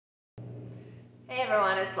Hey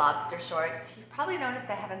everyone, it's Lobster Shorts. You've probably noticed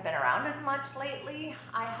I haven't been around as much lately.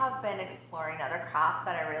 I have been exploring other crafts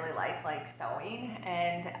that I really like sewing,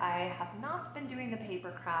 and I have not been doing the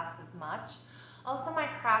paper crafts as much. Also, my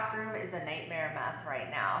craft room is a nightmare mess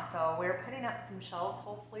right now, so we're putting up some shelves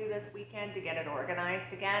hopefully this weekend to get it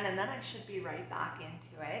organized again, and then I should be right back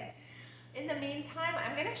into it. In the meantime,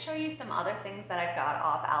 I'm going to show you some other things that I've got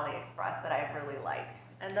off Aliexpress that I've really liked.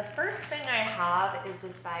 And the first thing I have is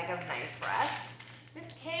this bag of knife rests.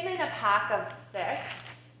 This came in a pack of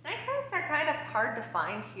 6. Knife rests are kind of hard to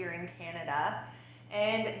find here in Canada,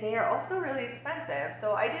 and they are also really expensive.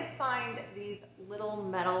 So I did find these little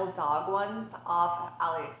metal dog ones off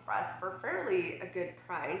Aliexpress for fairly a good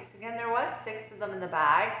price. Again, there was 6 of them in the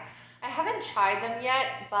bag. I haven't tried them yet,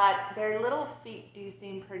 but their little feet do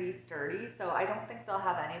seem pretty sturdy, so I don't think they'll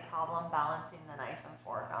have any problem balancing the knife and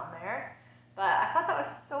fork on there. But I thought that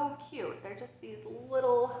was so cute. They're just these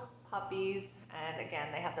little puppies, and again,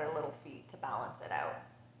 they have their little feet to balance it out.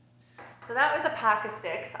 So that was a pack of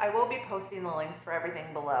 6. I will be posting the links for everything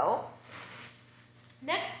below.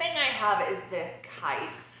 Next thing I have is this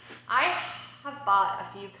kite. I have bought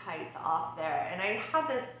a few kites off there, and I had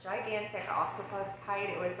this gigantic octopus kite.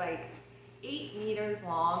 It was like 8 meters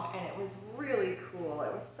long, and it was really cool.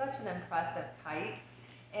 It was such an impressive kite,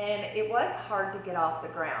 and it was hard to get off the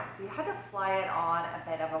ground, so you had to fly it on a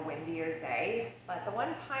bit of a windier day. But the one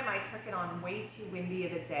time I took it on way too windy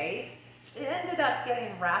of a day, it ended up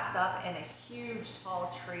getting wrapped up in a huge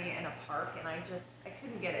tall tree in a park, and I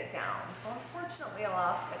couldn't get it down. So unfortunately I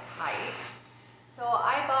lost the kite. So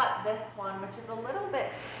I bought this one, which is a little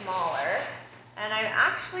bit smaller, and I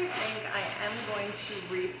actually think I am going to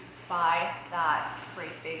rebuy that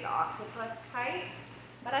great big octopus kite.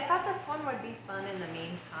 But I thought this one would be fun in the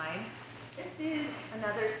meantime. This is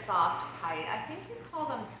another soft kite. I think you call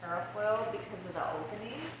them parafoil because of the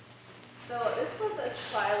openings. So this was a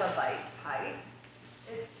trilobite kite.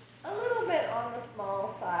 It's a little bit on the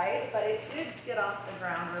small side, but it did get off the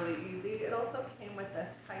ground really easy. It also came with this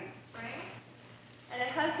kite string, and it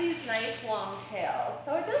has these nice long tails.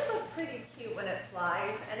 So it does look pretty cute when it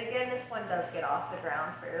flies. And again, this one does get off the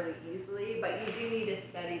ground fairly easily, but you do need a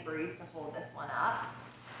steady breeze to hold this one up.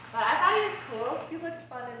 But I thought he was cool. He looked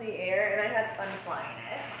fun in the air, and I had fun flying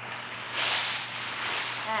it.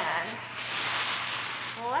 And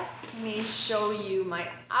let me show you my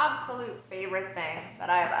absolute favorite thing that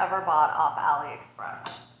I have ever bought off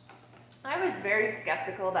AliExpress. I was very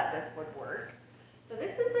skeptical that this would work. So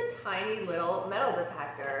this is a tiny little metal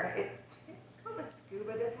detector. I think it's called a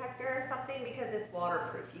scuba detector or something because it's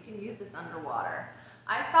waterproof. You can use this underwater.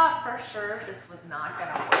 I thought for sure this was not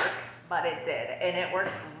going to work, but it did, and it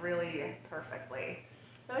worked really perfectly.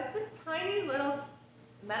 So it's this tiny little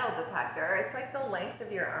metal detector. It's like the length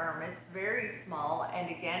of your arm. It's very small, and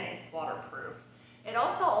again, it's waterproof. It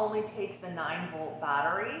also only takes the 9-volt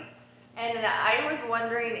battery, and I was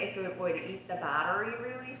wondering if it would eat the battery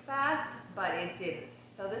really fast, but it didn't.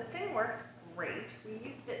 So this thing worked great. We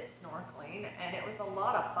used it snorkeling, and it was a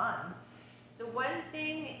lot of fun. The one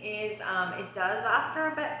thing is it does after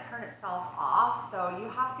a bit turn itself off, so you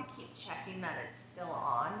have to keep checking that it's still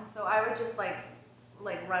on. So I would just like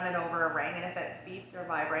run it over a ring, and if it beeped or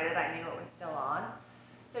vibrated, I knew it was still on.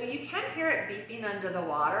 So you can hear it beeping under the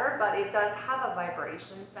water, but it does have a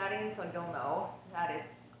vibration setting, so you'll know that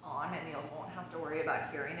it's on, and you won't have to worry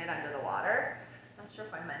about hearing it under the water. Not sure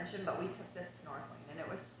if I mentioned, but we took this snorkeling, and it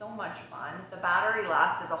was so much fun. The battery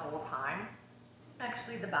lasted the whole time.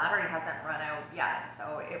 Actually, the battery hasn't run out yet,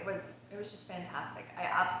 so it was just fantastic. I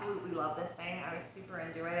absolutely love this thing. I was super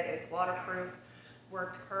into it. It's waterproof,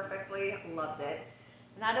 worked perfectly, loved it.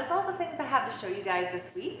 And that is all the things I have to show you guys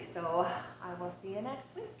this week, so I will see you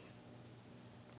next week.